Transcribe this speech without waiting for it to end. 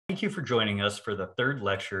Thank you for joining us for the third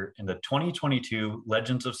lecture in the 2022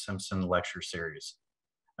 Legends of Simpson lecture series.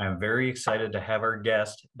 I am very excited to have our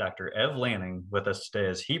guest, Dr. Ev Lanning, with us today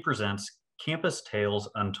as he presents Campus Tales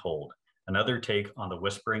Untold, another take on the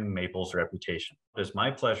Whispering Maples reputation. It is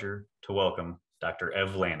my pleasure to welcome Dr.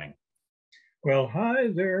 Ev Lanning. Well, hi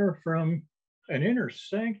there from an inner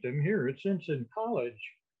sanctum here at Simpson College.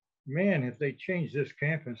 Man, if they changed this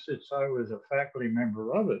campus since I was a faculty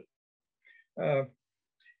member of it.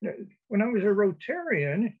 When I was a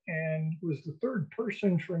Rotarian and was the third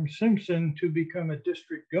person from Simpson to become a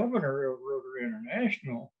district governor of Rotary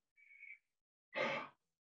International,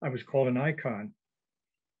 I was called an icon.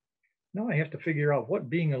 Now I have to figure out what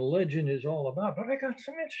being a legend is all about, but I got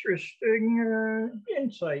some interesting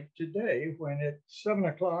insight today when at 7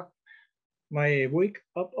 o'clock, my wake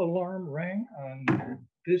up alarm rang on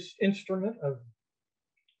this instrument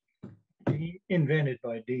invented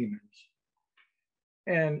by demons.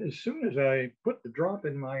 And as soon as I put the drop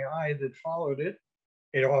in my eye that followed it,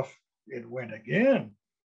 it went again.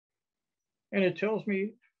 And it tells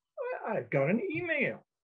me I've got an email,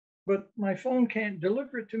 but my phone can't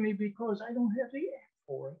deliver it to me because I don't have the app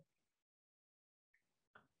for it.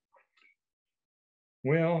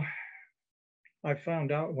 Well, I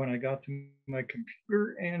found out when I got to my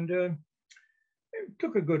computer and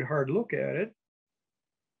took a good hard look at it.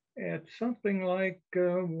 At something like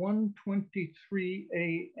 1:23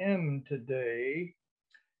 a.m. today,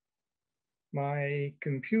 my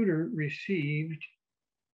computer received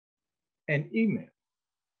an email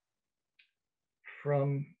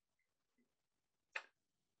from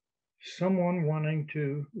someone wanting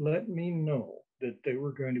to let me know that they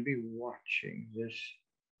were going to be watching this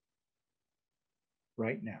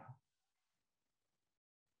right now.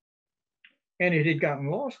 And it had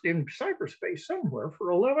gotten lost in cyberspace somewhere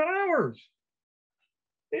for 11 hours.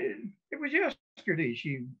 It was yesterday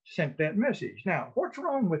she sent that message. Now, what's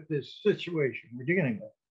wrong with this situation we're dealing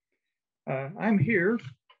with? I'm here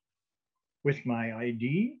with my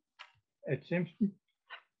ID at Simpson,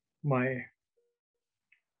 my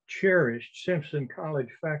cherished Simpson College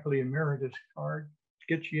Faculty Emeritus card,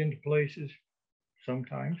 gets you into places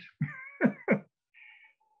sometimes.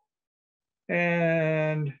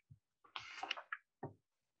 And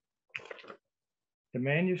the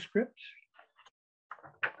manuscripts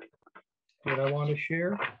that I want to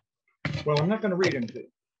share. Well, I'm not going to read them to you.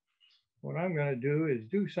 What I'm going to do is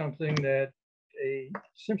do something that a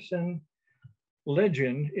Simpson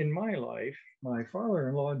legend in my life, my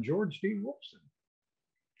father-in-law, George D. Wilson,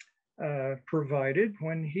 provided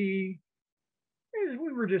when we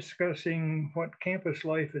were discussing what campus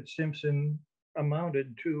life at Simpson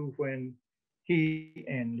amounted to when he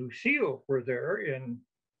and Lucille were there in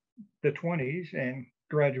the 20s and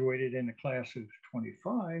graduated in the class of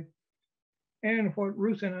 25, and what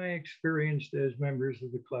Ruth and I experienced as members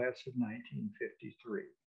of the class of 1953.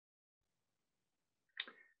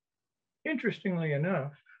 Interestingly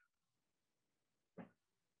enough,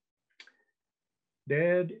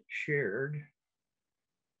 Dad shared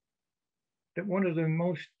that one of the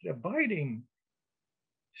most abiding,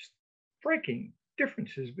 striking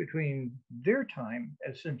differences between their time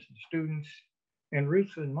as Simpson students and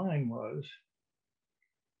Ruth and mine was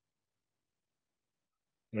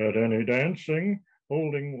that any dancing,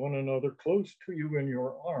 holding one another close to you in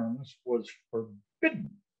your arms was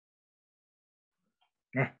forbidden.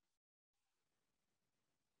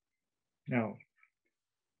 Now,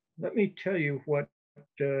 let me tell you what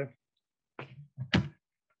Joe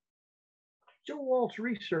Walt's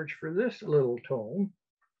research for this little tome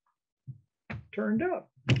turned up.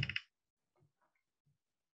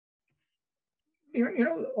 You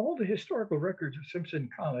know, all the historical records of Simpson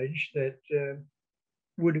College that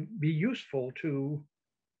would be useful to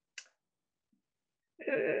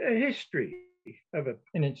a history of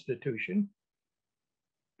an institution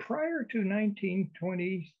prior to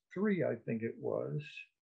 1923, I think it was,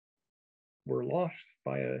 were lost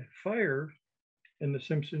by a fire in the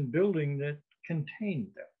Simpson building that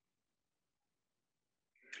contained them.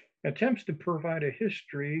 Attempts to provide a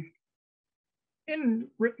history in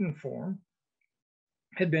written form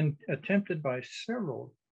had been attempted by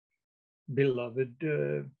several beloved,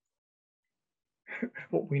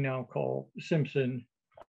 what we now call Simpson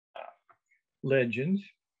legends.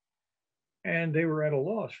 And they were at a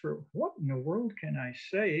loss for what in the world can I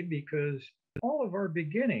say, because all of our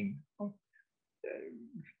beginning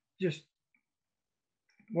just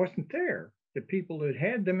wasn't there. The people that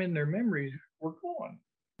had them in their memories were gone.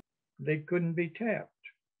 They couldn't be tapped.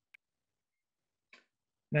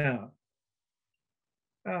 Now,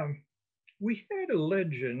 we had a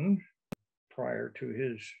legend prior to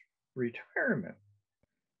his retirement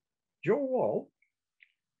Joe Walt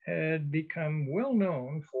had become well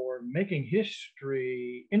known for making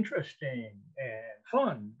history interesting and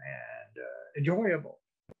fun and enjoyable.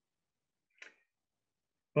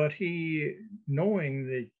 But he, knowing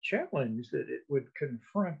the challenge that it would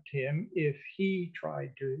confront him if he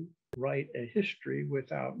tried to write a history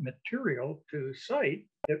without material to cite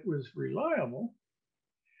that was reliable,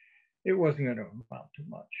 it wasn't going to amount to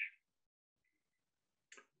much.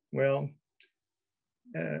 Well,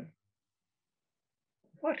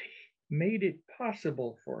 what made it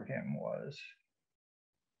possible for him was,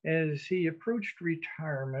 as he approached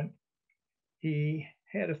retirement, he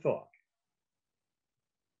had a thought.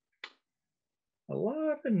 A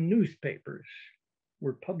lot of newspapers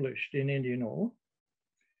were published in Indianola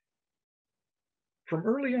from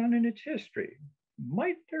early on in its history.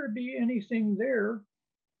 Might there be anything there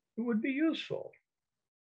that would be useful?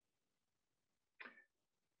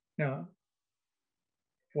 Now,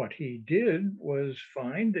 what he did was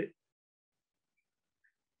find that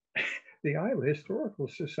the Iowa Historical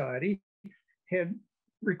Society had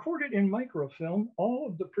recorded in microfilm all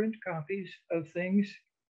of the print copies of things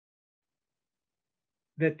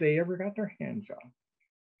that they ever got their hands on.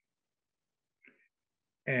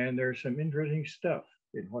 And there's some interesting stuff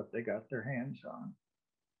in what they got their hands on.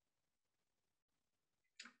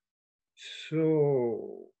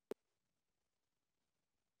 So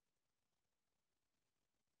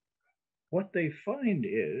what they find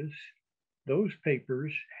is those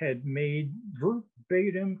papers had made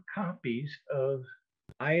verbatim copies of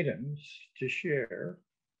items to share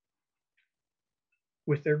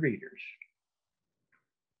with their readers.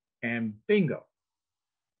 And bingo,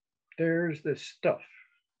 there's the stuff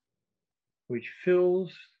which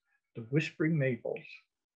fills the Whispering Maples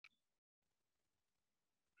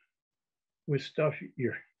with stuff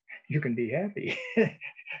you can be happy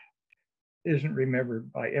isn't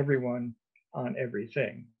remembered by everyone on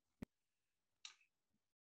everything.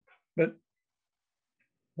 But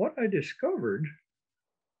what I discovered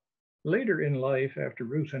later in life, after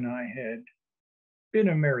Ruth and I had been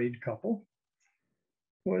a married couple,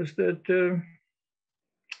 was that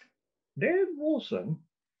Dad Wilson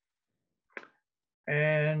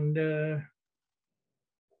and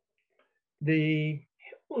the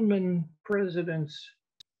Hillman president's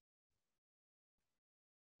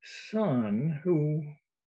son, who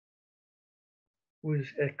was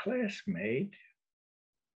a classmate,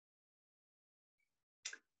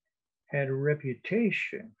 had a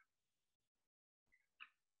reputation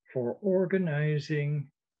for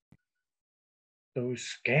organizing those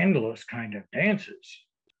scandalous kind of dances.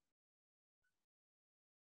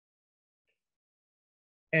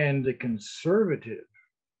 And the conservative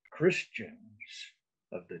Christians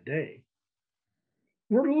of the day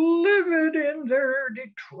were livid in their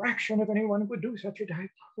detraction if anyone would do such a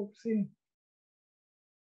diabolical thing.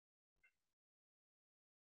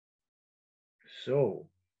 So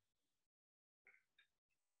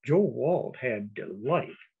Joe Walt had delight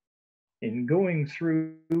in going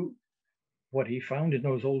through what he found in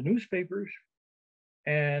those old newspapers,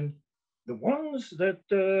 and the ones that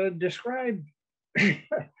describe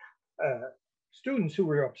students who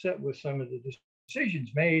were upset with some of the decisions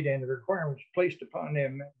made and the requirements placed upon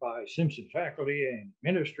them by Simpson faculty and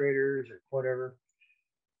administrators or whatever,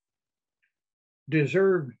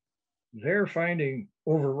 deserved their finding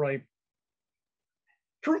overripe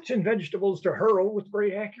fruits and vegetables to hurl with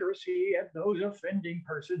great accuracy at those offending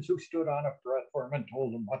persons who stood on a platform and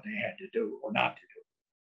told them what they had to do or not to do.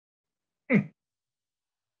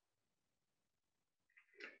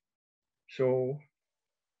 So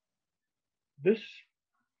this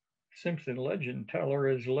Simpson legend teller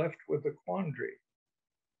is left with a quandary.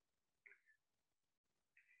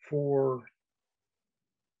 For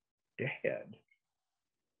Dad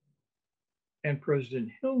and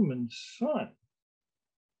President Hillman's son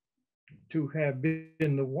to have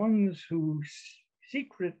been the ones who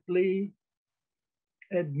secretly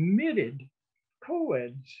admitted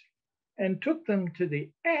co-eds and took them to the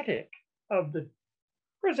attic of the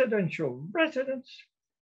presidential residence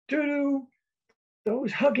to do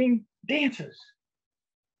those hugging dances.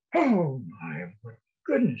 Oh my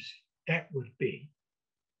goodness, that would be.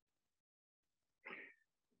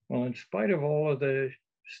 Well, in spite of all of the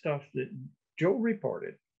stuff that Joe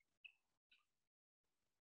reported,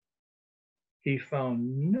 he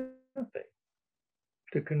found nothing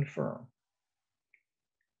to confirm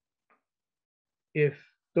if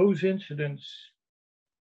those incidents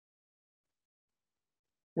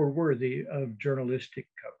were worthy of journalistic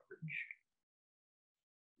coverage.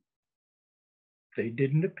 They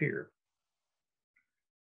didn't appear.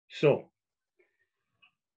 So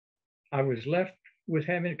I was left with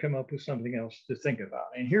having to come up with something else to think about.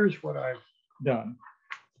 And here's what I've done.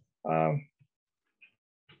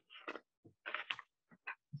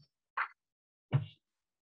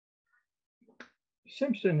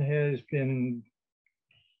 Simpson has been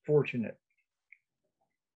fortunate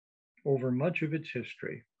over much of its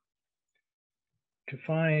history to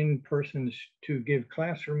find persons to give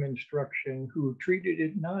classroom instruction who treated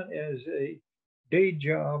it not as a day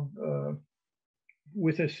job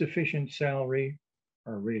with a sufficient salary,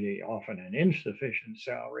 or really often an insufficient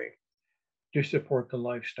salary, to support the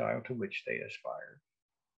lifestyle to which they aspired.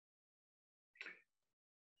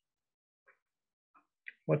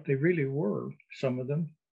 What they really were, some of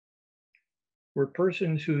them, were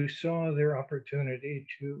persons who saw their opportunity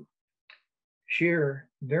to share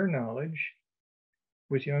their knowledge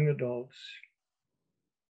with young adults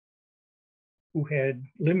who had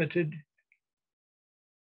limited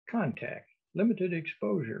contact, limited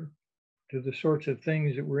exposure to the sorts of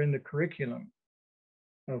things that were in the curriculum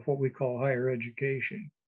of what we call higher education.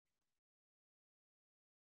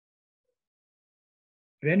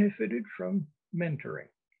 Benefited from mentoring.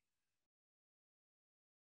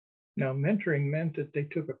 Now, mentoring meant that they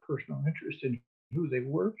took a personal interest in who they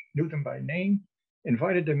were, knew them by name,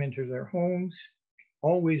 invited them into their homes,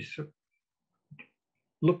 always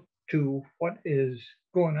looked to what is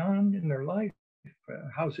going on in their life.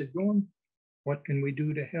 How's it going? What can we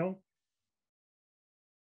do to help?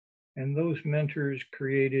 And those mentors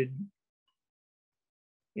created,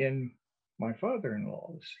 in my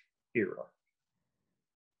father-in-law's era,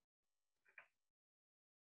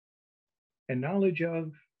 a knowledge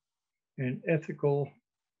of an ethical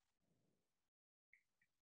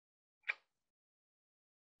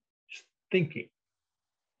thinking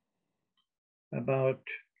about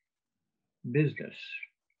business,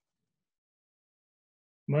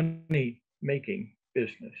 money-making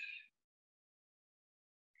business.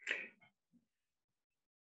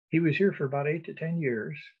 He was here for about 8 to 10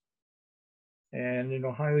 years, and in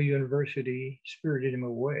Ohio University spirited him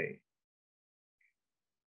away,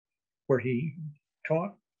 where he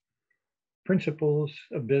taught principles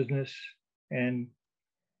of business and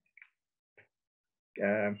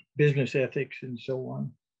business ethics and so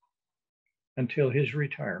on until his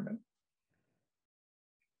retirement.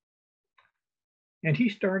 And he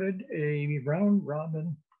started a round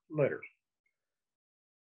robin letter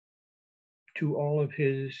to all of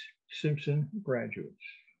his Simpson graduates.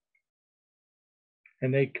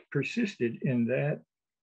 And they persisted in that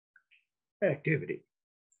activity,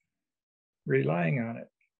 relying on it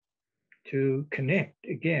to connect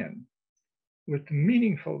again with the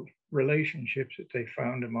meaningful relationships that they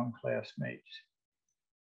found among classmates,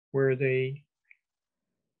 where they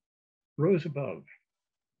rose above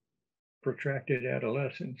protracted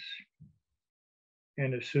adolescence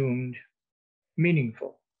and assumed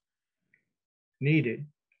meaningful, needed,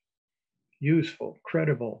 useful,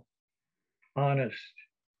 credible, honest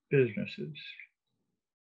businesses.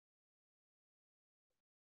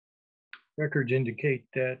 Records indicate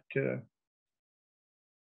that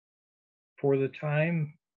for the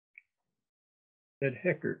time that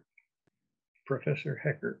Heckert, Professor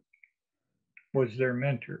Heckert, was their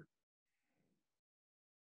mentor,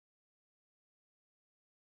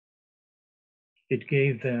 it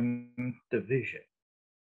gave them the vision,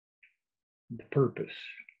 the purpose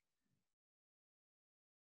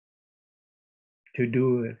to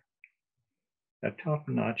do a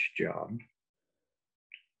top-notch job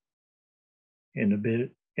in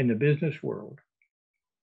the business world,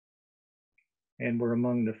 and were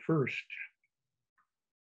among the first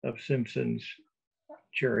of Simpson's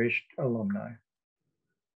cherished alumni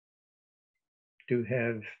to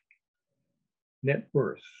have net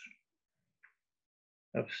worth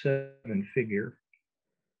of 7-figure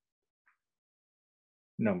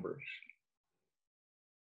numbers.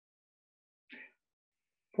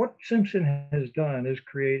 What Simpson has done is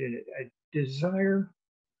created a desire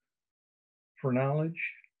for knowledge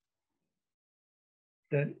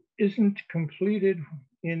that isn't completed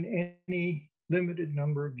in any limited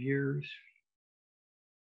number of years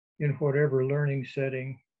in whatever learning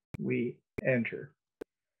setting we enter.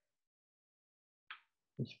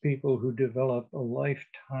 It's people who develop a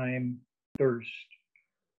lifetime thirst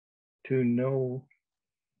to know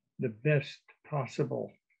the best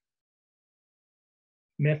possible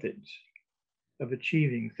methods of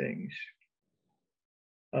achieving things,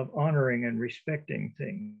 of honoring and respecting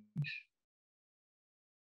things.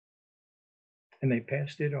 And they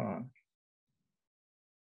passed it on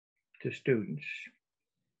to students.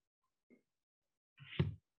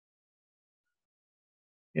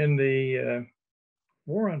 In the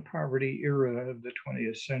war on poverty era of the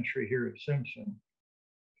 20th century here at Simpson,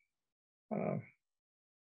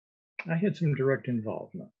 I had some direct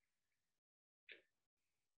involvement.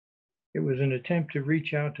 It was an attempt to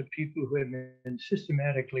reach out to people who had been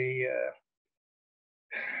systematically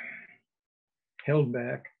held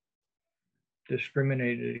back,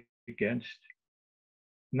 discriminated against,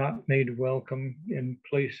 not made welcome in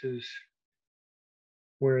places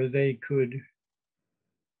where they could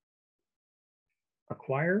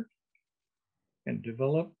acquire and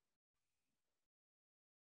develop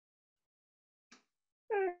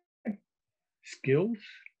skills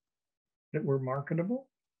that were marketable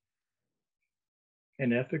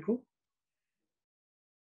and ethical,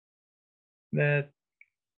 that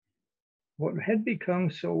what had become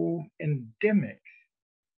so endemic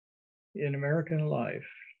in American life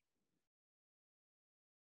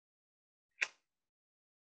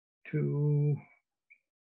to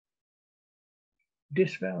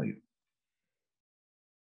disvalue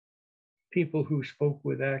people who spoke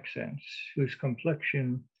with accents, whose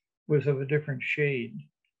complexion was of a different shade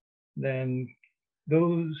than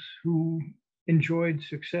those who enjoyed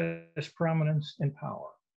success, prominence, and power,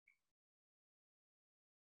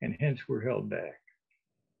 and hence were held back.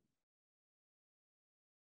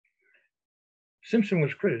 Simpson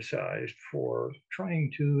was criticized for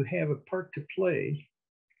trying to have a part to play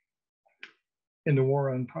in the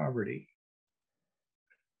war on poverty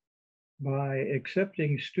by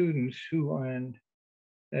accepting students who on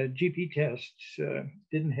GP tests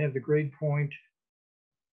didn't have the grade point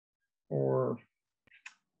or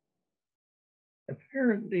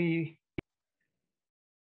apparently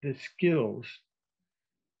the skills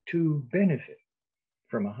to benefit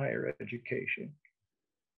from a higher education.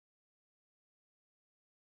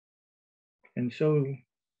 And so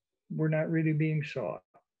we're not really being sought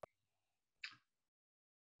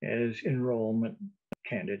as enrollment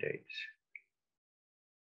candidates.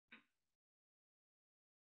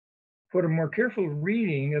 For a more careful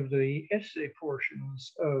reading of the essay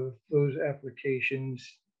portions of those applications,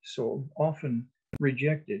 so often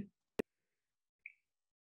rejected,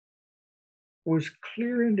 was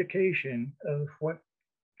clear indication of what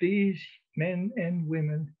these men and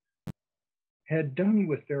women had done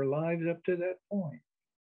with their lives up to that point,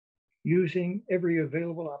 using every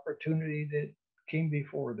available opportunity that came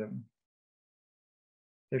before them.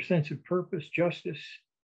 Their sense of purpose, justice,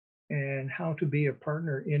 and how to be a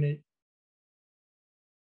partner in it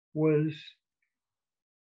was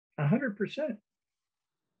 100%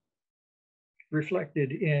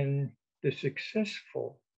 reflected in the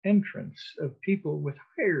successful entrance of people with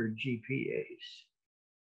higher GPAs.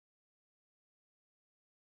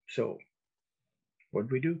 So, what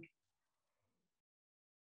did we do?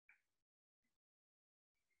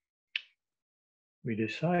 We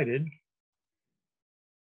decided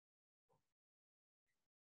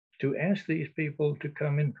to ask these people to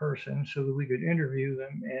come in person so that we could interview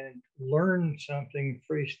them and learn something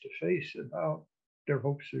face to face about their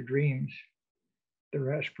hopes, their dreams,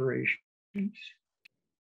 their aspirations.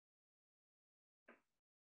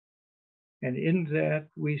 And in that,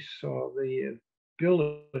 we saw the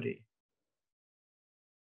ability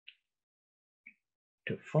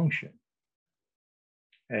to function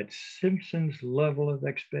at Simpson's level of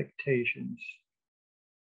expectations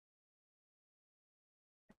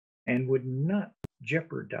and would not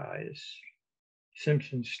jeopardize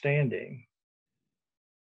Simpson's standing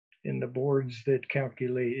in the boards that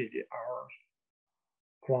calculated our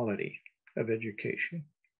quality of education.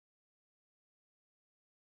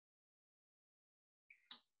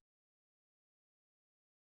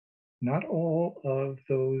 Not all of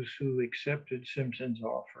those who accepted Simpson's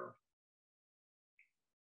offer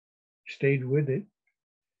stayed with it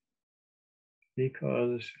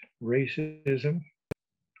because racism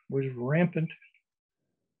was rampant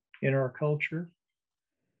in our culture.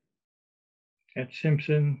 At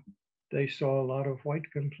Simpson, they saw a lot of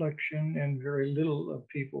white complexion and very little of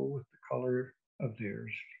people with the color of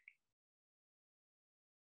theirs.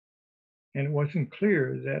 And it wasn't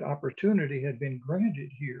clear that opportunity had been granted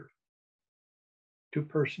here to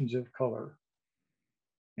persons of color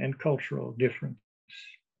and cultural difference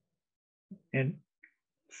and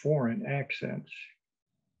foreign accents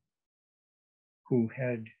who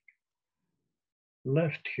had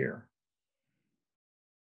left here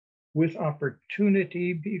with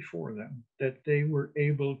opportunity before them that they were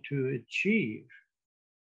able to achieve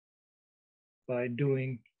by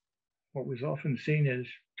doing what was often seen as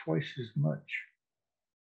twice as much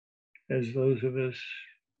as those of us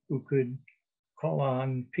who could call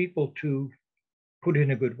on people to put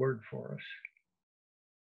in a good word for us.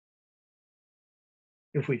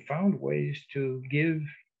 If we found ways to give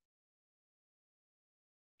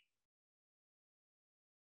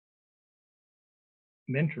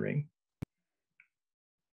mentoring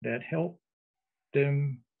that helped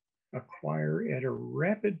them acquire at a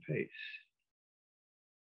rapid pace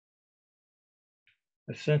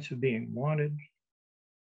a sense of being wanted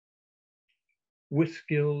with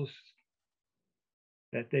skills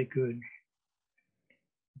that they could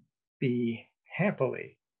be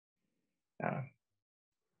happily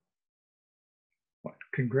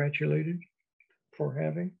congratulated for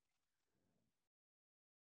having.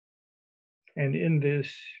 And in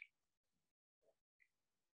this,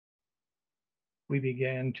 we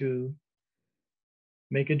began to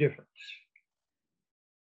make a difference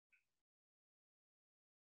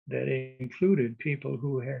that included people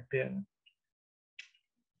who had been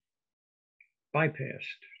bypassed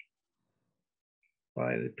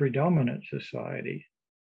by the predominant society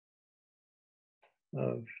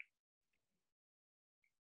of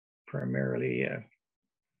primarily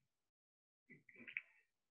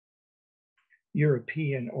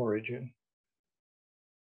European origin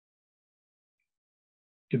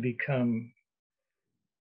to become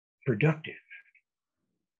productive,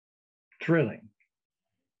 thrilling,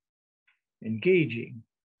 engaging,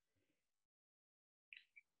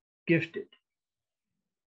 gifted,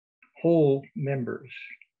 whole members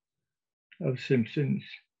of Simpson's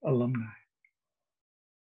alumni.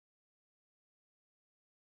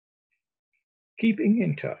 Keeping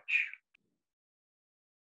in touch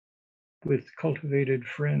with cultivated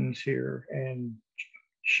friends here and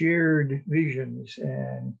shared visions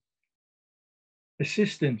and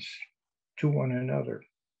assistance to one another,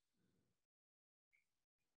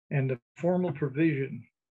 and the formal provision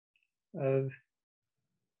of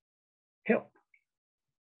help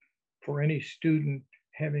for any student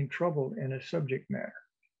having trouble in a subject matter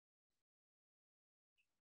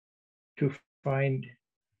to find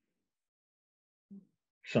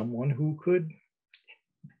someone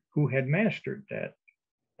who had mastered that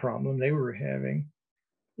problem they were having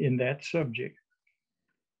in that subject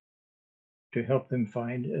to help them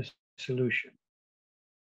find a solution.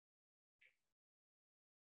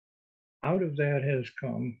 Out of that has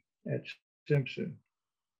come at Simpson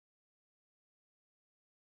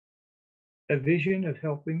a vision of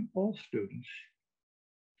helping all students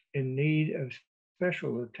in need of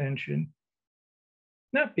special attention,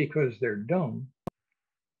 not because they're dumb,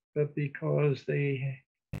 but because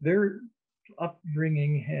their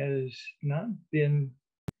upbringing has not been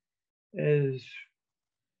as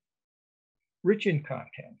rich in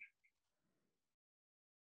content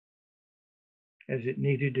as it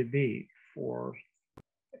needed to be for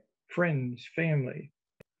friends, family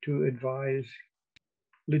to advise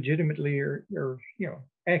legitimately or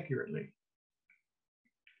accurately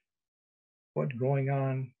what's going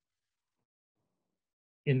on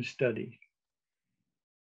in study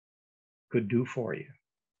could do for you.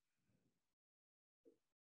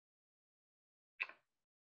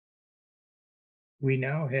 We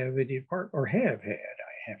now have a department, or have had,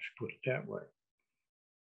 I have to put it that way,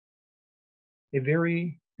 a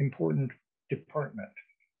very important department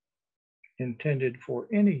intended for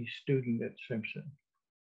any student at Simpson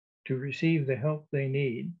to receive the help they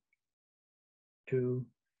need to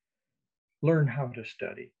learn how to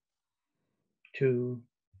study, to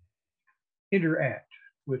interact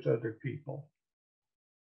with other people,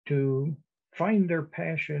 to find their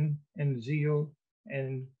passion and zeal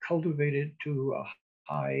and cultivate it to a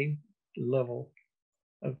high level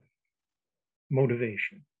of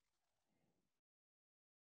motivation.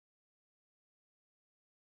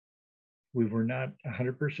 We were not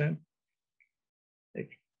 100%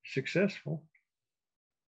 successful,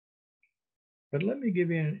 but let me give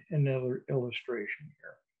you another illustration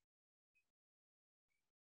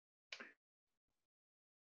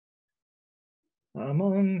here.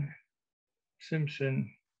 Among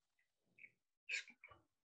Simpson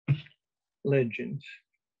legends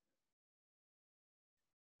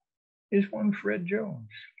is one Fred Jones.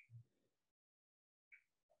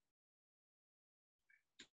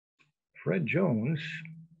 Fred Jones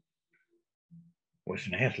was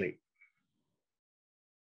an athlete.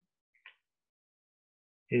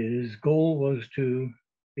 His goal was to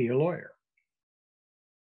be a lawyer.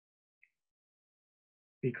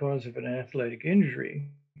 Because of an athletic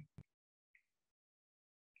injury,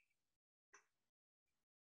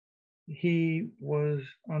 he was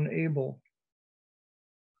unable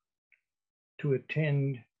to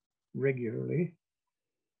attend regularly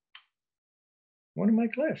one of my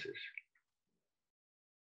classes.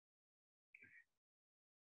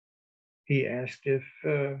 He asked if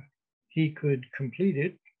he could complete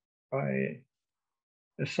it by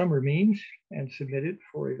a summer means and submit it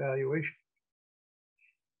for evaluation.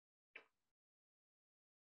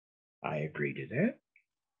 I agreed to that.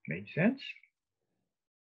 Made sense.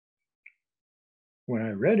 When I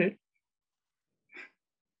read it,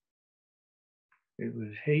 it was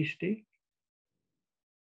hasty,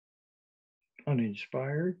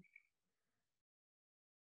 uninspired,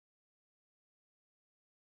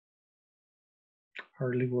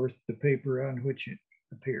 hardly worth the paper on which it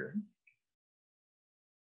appeared.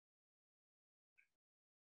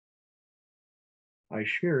 I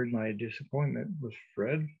shared my disappointment with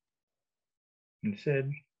Fred and said,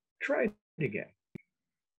 try it again.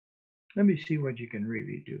 Let me see what you can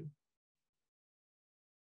really do.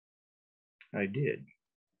 I did.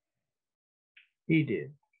 He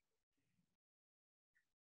did.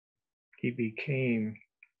 He became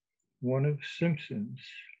one of Simpson's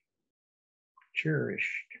cherished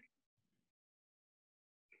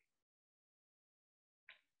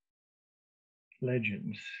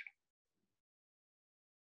legends,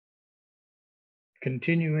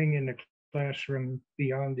 continuing in the classroom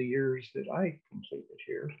beyond the years that I completed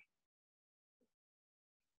here.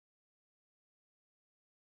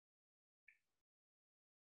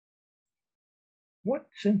 What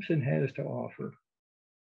Simpson has to offer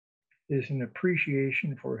is an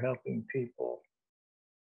appreciation for helping people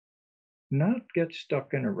not get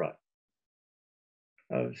stuck in a rut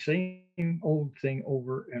of same old thing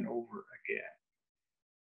over and over again.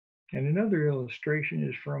 And another illustration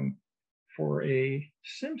is for a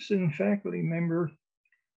Simpson faculty member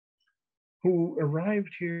who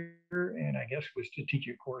arrived here and I guess was to teach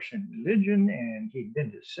a course in religion, and he'd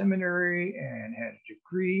been to seminary and had a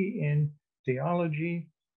degree in theology,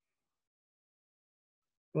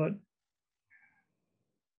 but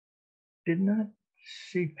did not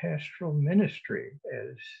see pastoral ministry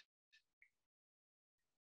as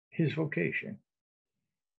his vocation.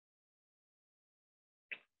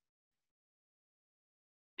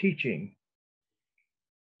 Teaching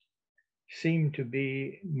seemed to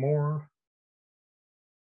be more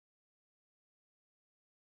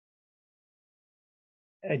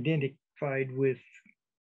identified with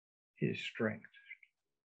his strength.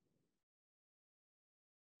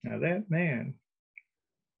 Now, that man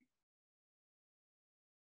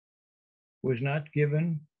was not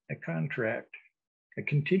given a contract, a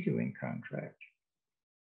continuing contract,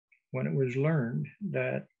 when it was learned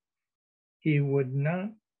that he would not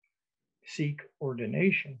seek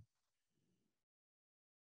ordination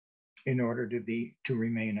in order to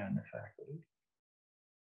remain on the faculty.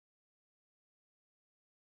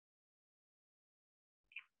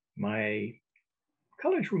 My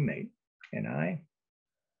college roommate and I,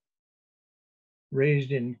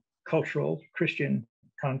 raised in cultural Christian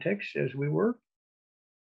context as we were,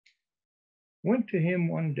 went to him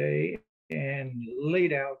one day and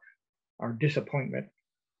laid out our disappointment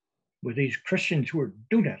with these Christians who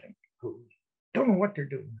do nothing, who don't know what they're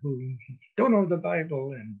doing, who don't know the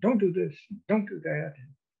Bible and don't do this, and don't do that.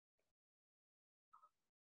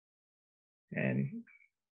 And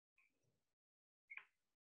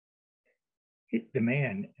the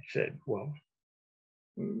man said, well,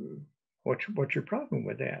 what's your problem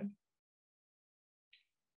with that?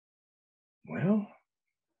 Well,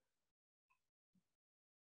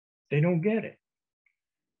 they don't get it.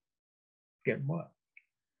 Get what?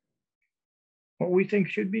 What we think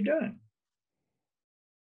should be done.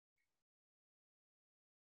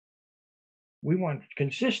 We want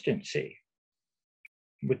consistency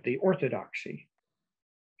with the orthodoxy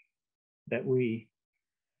that we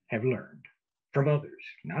have learned from others,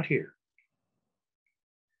 not here.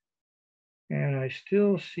 And I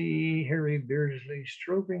still see Harry Beardsley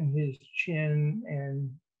stroking his chin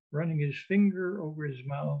and running his finger over his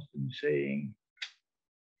mouth and saying,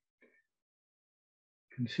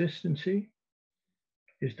 consistency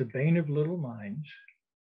is the bane of little minds.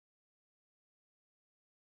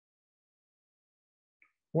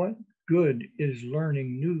 What good is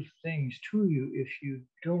learning new things to you if you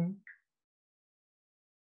don't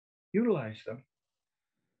utilize them?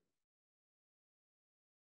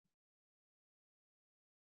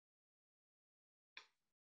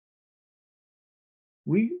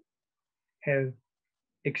 We have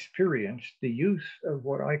experienced the use of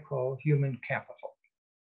what I call human capital.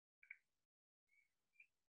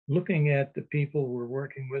 Looking at the people we're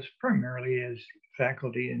working with, primarily as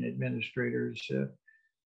faculty and administrators,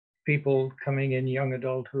 people coming in young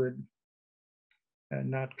adulthood,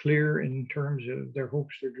 not clear in terms of their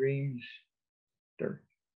hopes, their dreams, their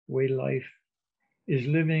way life is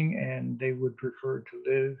living, and they would prefer to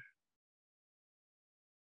live.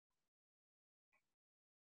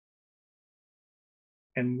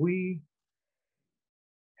 And we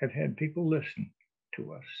have had people listen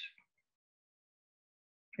to us,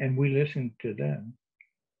 and we listen to them.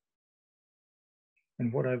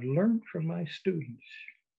 and what I've learned from my students.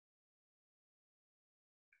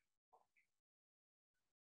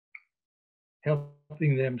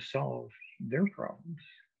 Helping them solve their problems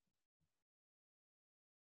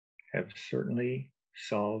have certainly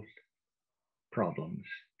solved problems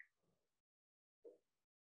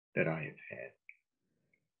that I have had.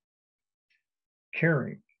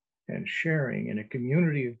 Caring and sharing in a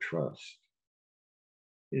community of trust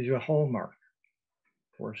is a hallmark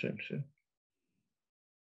for Simpson.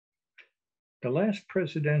 The last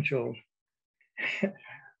presidential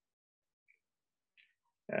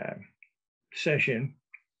session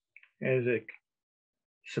as a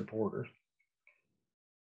supporter,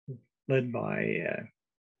 led by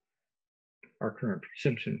our current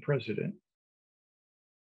Simpson president,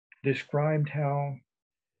 described how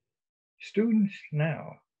students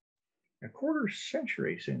now, a quarter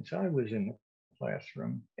century since I was in the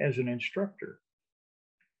classroom as an instructor,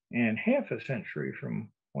 and half a century from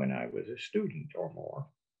when I was a student or more,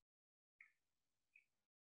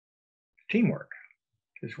 teamwork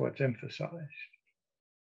is what's emphasized.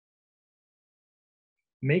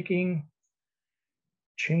 Making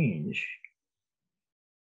change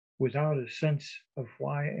without a sense of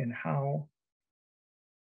why and how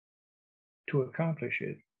to accomplish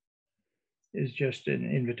it is just an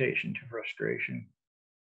invitation to frustration.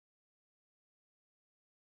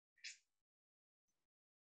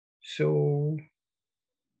 So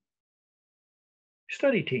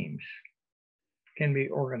study teams can be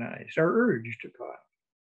organized, are urged upon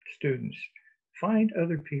students. Find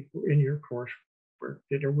other people in your coursework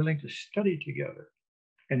that are willing to study together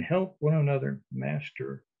and help one another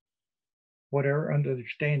master whatever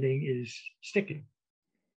understanding is sticking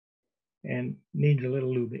and needs a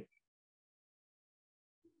little lubing.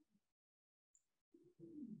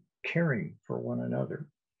 Caring for one another,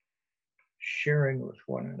 sharing with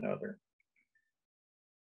one another.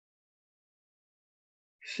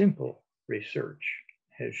 Simple research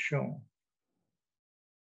has shown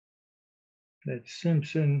that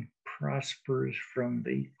Simpson prospers from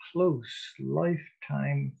the close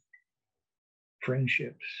lifetime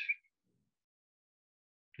friendships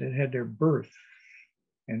that had their birth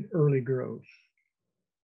and early growth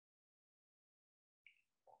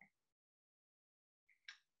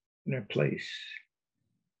in a place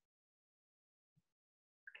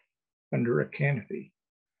under a canopy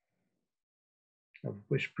of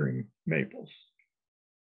whispering maples.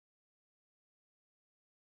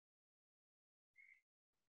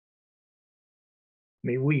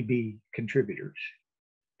 May we be contributors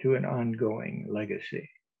to an ongoing legacy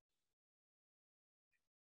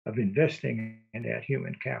of investing in that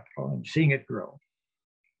human capital and seeing it grow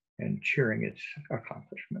and cheering its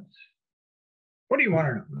accomplishments. What do you want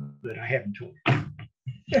to know that I haven't told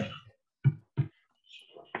you?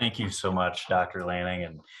 Thank you so much, Dr. Lanning.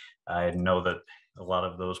 And I know that a lot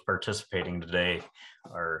of those participating today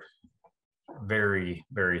are very,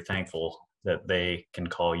 very thankful that they can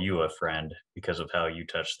call you a friend because of how you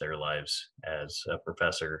touch their lives as a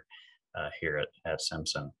professor here at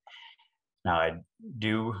Simpson. Now, I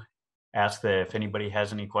do ask that if anybody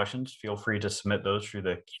has any questions, feel free to submit those through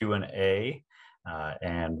the Q&A,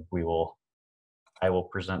 and I will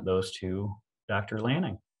present those to Dr.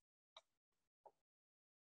 Lanning.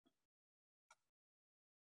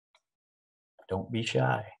 Don't be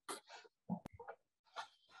shy.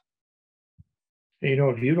 You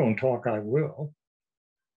know, if you don't talk, I will.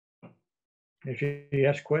 If you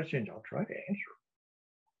ask questions, I'll try to answer.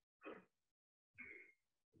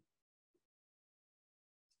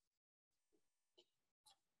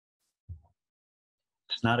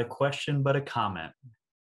 It's not a question, but a comment.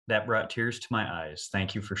 That brought tears to my eyes.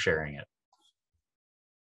 Thank you for sharing it.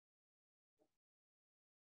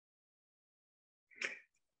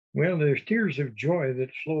 Well, there's tears of joy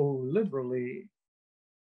that flow liberally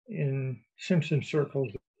in Simpson circles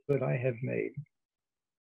that I have made.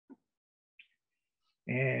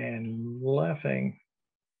 And laughing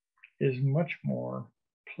is much more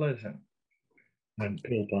pleasant than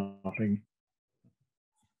pill popping.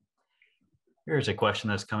 Here's a question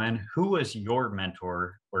that's come in. Who was your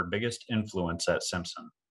mentor or biggest influence at Simpson?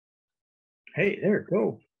 Hey, there it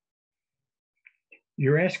goes.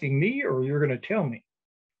 You're asking me or you're going to tell me?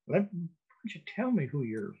 Why don't you tell me who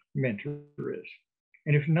your mentor is?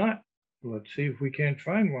 And if not, let's see if we can't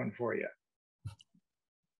find one for you.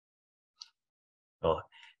 Well,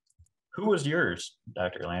 who was yours,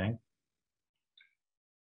 Dr. Lanning?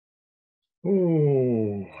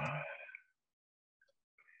 Oh,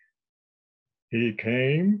 he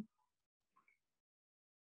came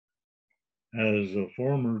as a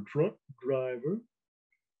former truck driver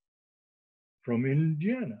from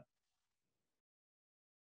Indiana.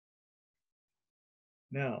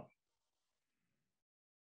 Now,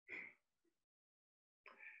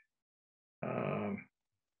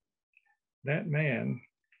 that man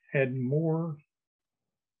had more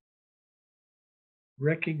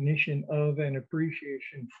recognition of and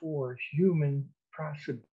appreciation for human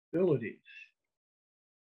possibilities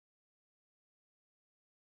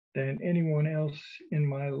than anyone else in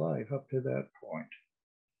my life up to that point.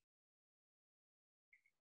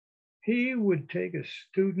 He would take a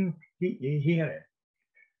student, he had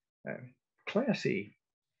a classy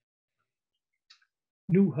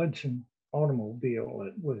New Hudson automobile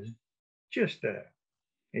that was just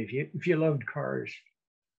if you loved cars,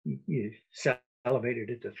 you salivated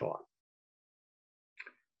at the thought.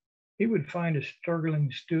 He would find a struggling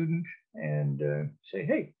student and say,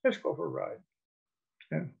 "Hey, let's go for a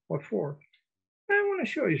ride." What for? I want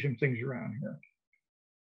to show you some things around here.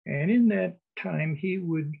 And in that time, he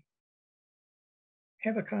would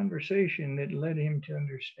have a conversation that led him to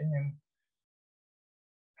understand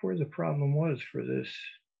where the problem was for this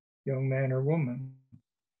young man or woman.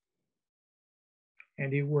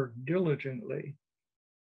 And he worked diligently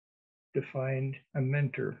to find a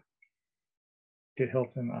mentor to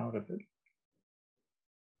help him out of it.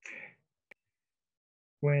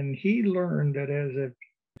 When he learned that as a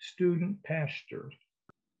student pastor,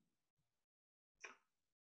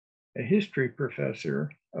 a history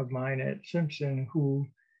professor of mine at Simpson, who,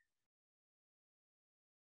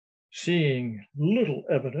 seeing little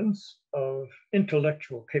evidence of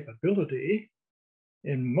intellectual capability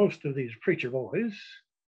in most of these preacher boys,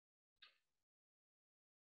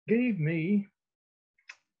 gave me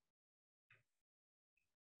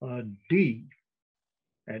a D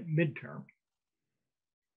at midterm.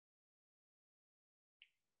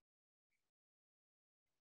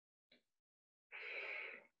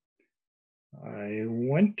 I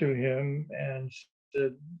went to him and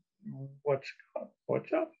said,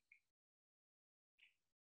 what's up?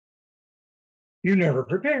 You never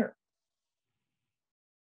prepare.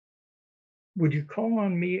 Would you call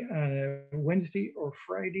on me on a Wednesday or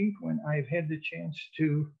Friday when I've had the chance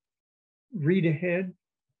to read ahead?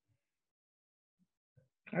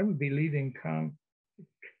 I would be leaving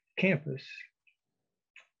campus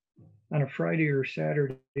on a Friday or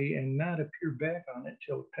Saturday and not appear back on it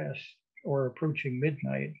till past or approaching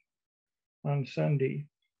midnight on Sunday.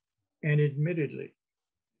 And admittedly,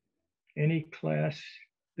 any class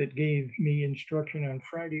that gave me instruction on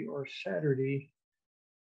Friday or Saturday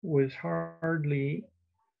was hardly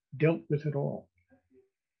dealt with at all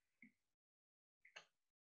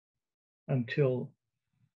until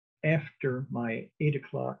after my 8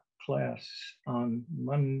 o'clock class on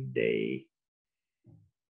Monday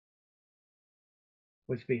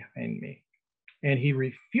was behind me. And he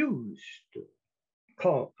refused to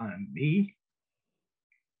call on me,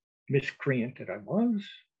 miscreant that I was,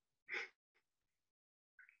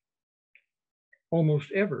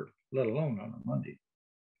 almost ever, let alone on a Monday.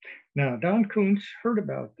 Now, Don Kuntz heard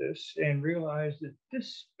about this and realized that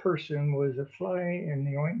this person was a fly in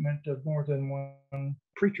the ointment of more than one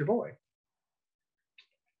preacher boy.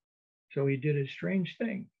 So he did a strange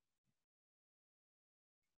thing.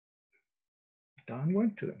 Don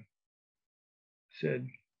went to him, said,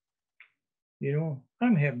 you know,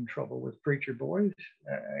 I'm having trouble with preacher boys.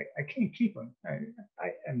 I can't keep them.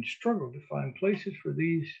 I am struggling to find places for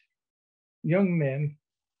these young men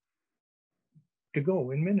to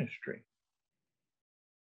go in ministry.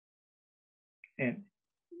 And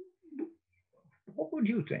what would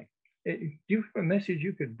you think? Do you have a message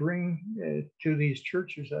you could bring to these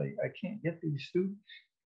churches I can't get these students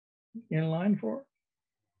in line for?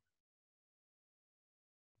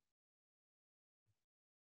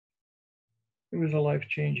 It was a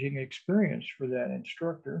life-changing experience for that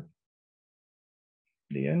instructor.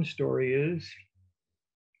 The end story is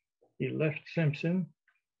he left Simpson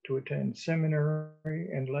to attend seminary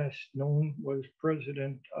and last known was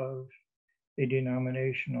president of a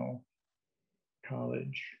denominational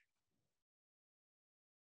college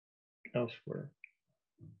elsewhere.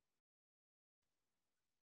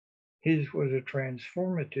 His was a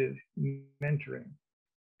transformative mentoring,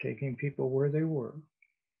 taking people where they were,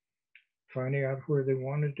 finding out where they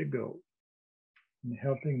wanted to go, and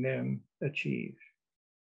helping them achieve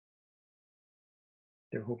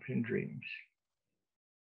their hopes and dreams.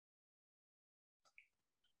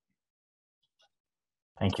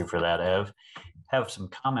 Thank you for that, Ev. Have some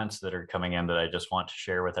comments that are coming in that I just want to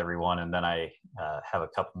share with everyone, and then I have a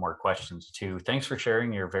couple more questions too. Thanks for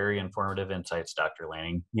sharing your very informative insights, Dr.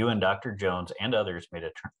 Lanning. You and Dr. Jones and others made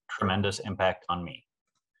a tremendous impact on me.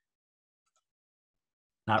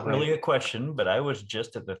 Not really a question, but I was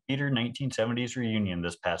just at the Theater 1970s reunion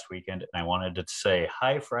this past weekend, and I wanted to say,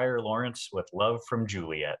 hi, Friar Lawrence, with love from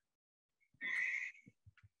Juliet.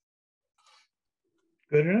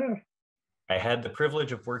 Good enough. I had the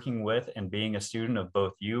privilege of working with and being a student of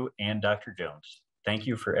both you and Dr. Jones. Thank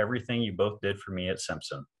you for everything you both did for me at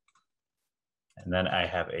Simpson. And then I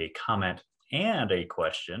have a comment and a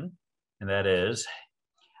question, and that is,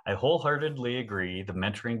 I wholeheartedly agree the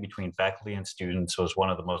mentoring between faculty and students was one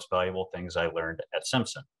of the most valuable things I learned at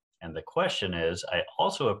Simpson. And the question is, I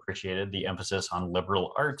also appreciated the emphasis on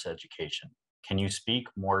liberal arts education. Can you speak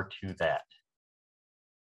more to that?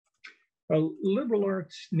 Well, liberal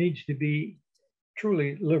arts needs to be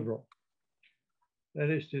truly liberal. That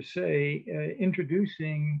is to say,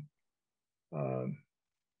 introducing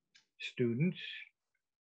students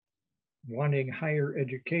wanting higher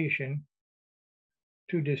education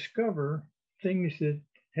to discover things that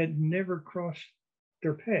had never crossed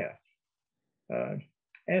their path,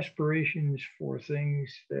 aspirations for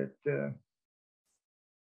things that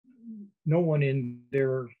no one in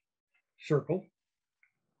their circle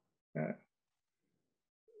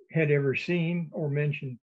had ever seen or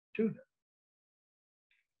mentioned to them.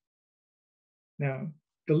 Now,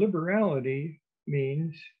 the liberality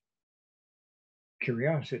means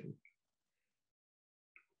curiosity,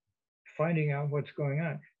 finding out what's going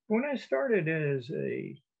on. When I started as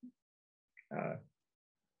a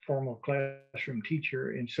formal classroom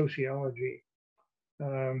teacher in sociology,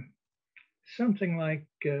 something like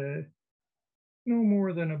no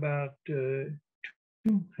more than about 2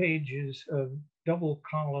 pages of double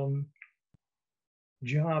column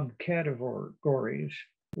job categories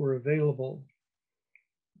were available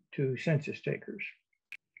to census takers.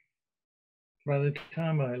 By the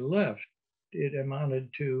time I left, it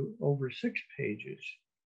amounted to over 6 pages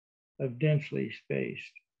of densely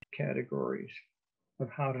spaced categories of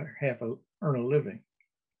how to earn a living.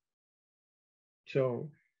 So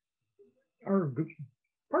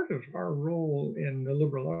part of our role in the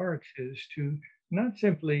liberal arts is to not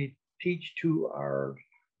simply teach to our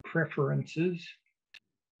preferences,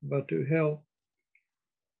 but to help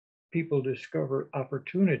people discover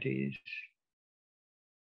opportunities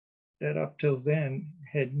that up till then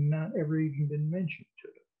had not ever even been mentioned to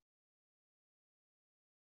them.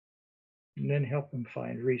 And then help them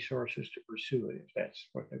find resources to pursue it if that's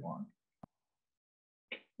what they want.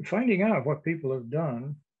 Finding out what people have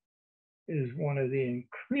done is one of the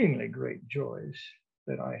increasingly great joys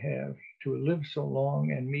that I have, to live so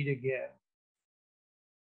long and meet again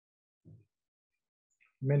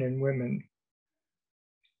men and women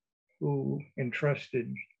who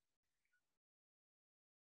entrusted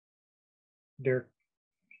their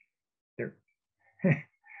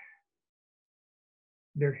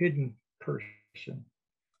their hidden person.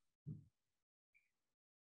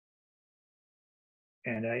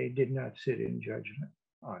 And I did not sit in judgment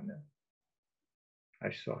on them.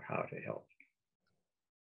 I sought how to help.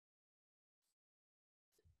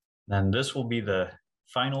 And this will be the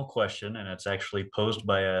final question, and it's actually posed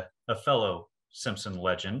by a fellow Simpson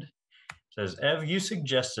legend. It says, Ev, you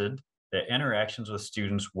suggested that interactions with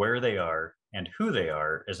students where they are and who they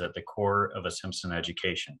are is at the core of a Simpson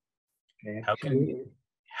education.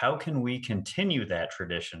 How can we continue that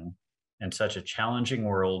tradition in such a challenging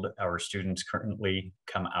world our students currently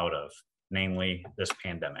come out of, namely this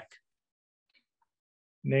pandemic?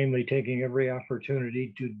 Namely, taking every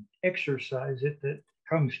opportunity to exercise it that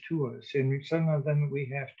comes to us. And some of them we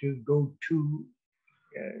have to go to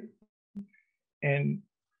and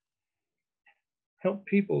help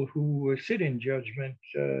people who sit in judgment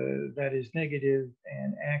that is negative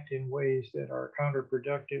and act in ways that are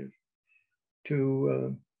counterproductive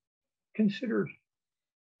to consider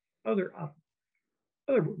other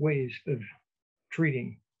ways of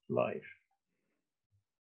treating life.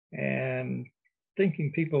 And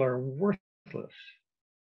thinking people are worthless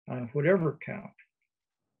on whatever count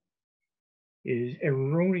is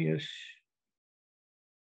erroneous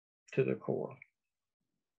to the core.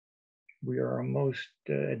 We are a most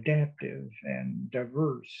adaptive and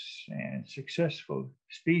diverse and successful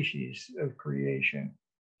species of creation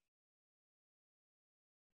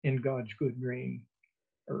in God's good green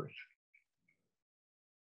earth.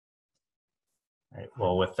 All right.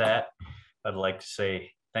 Well, with that, I'd like to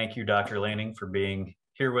say thank you, Dr. Lanning, for being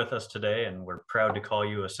here with us today, and we're proud to call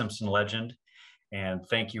you a Simpson legend. And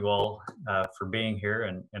thank you all for being here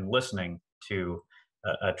and listening to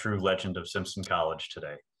a true legend of Simpson College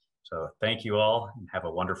today. So thank you all and have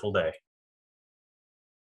a wonderful day.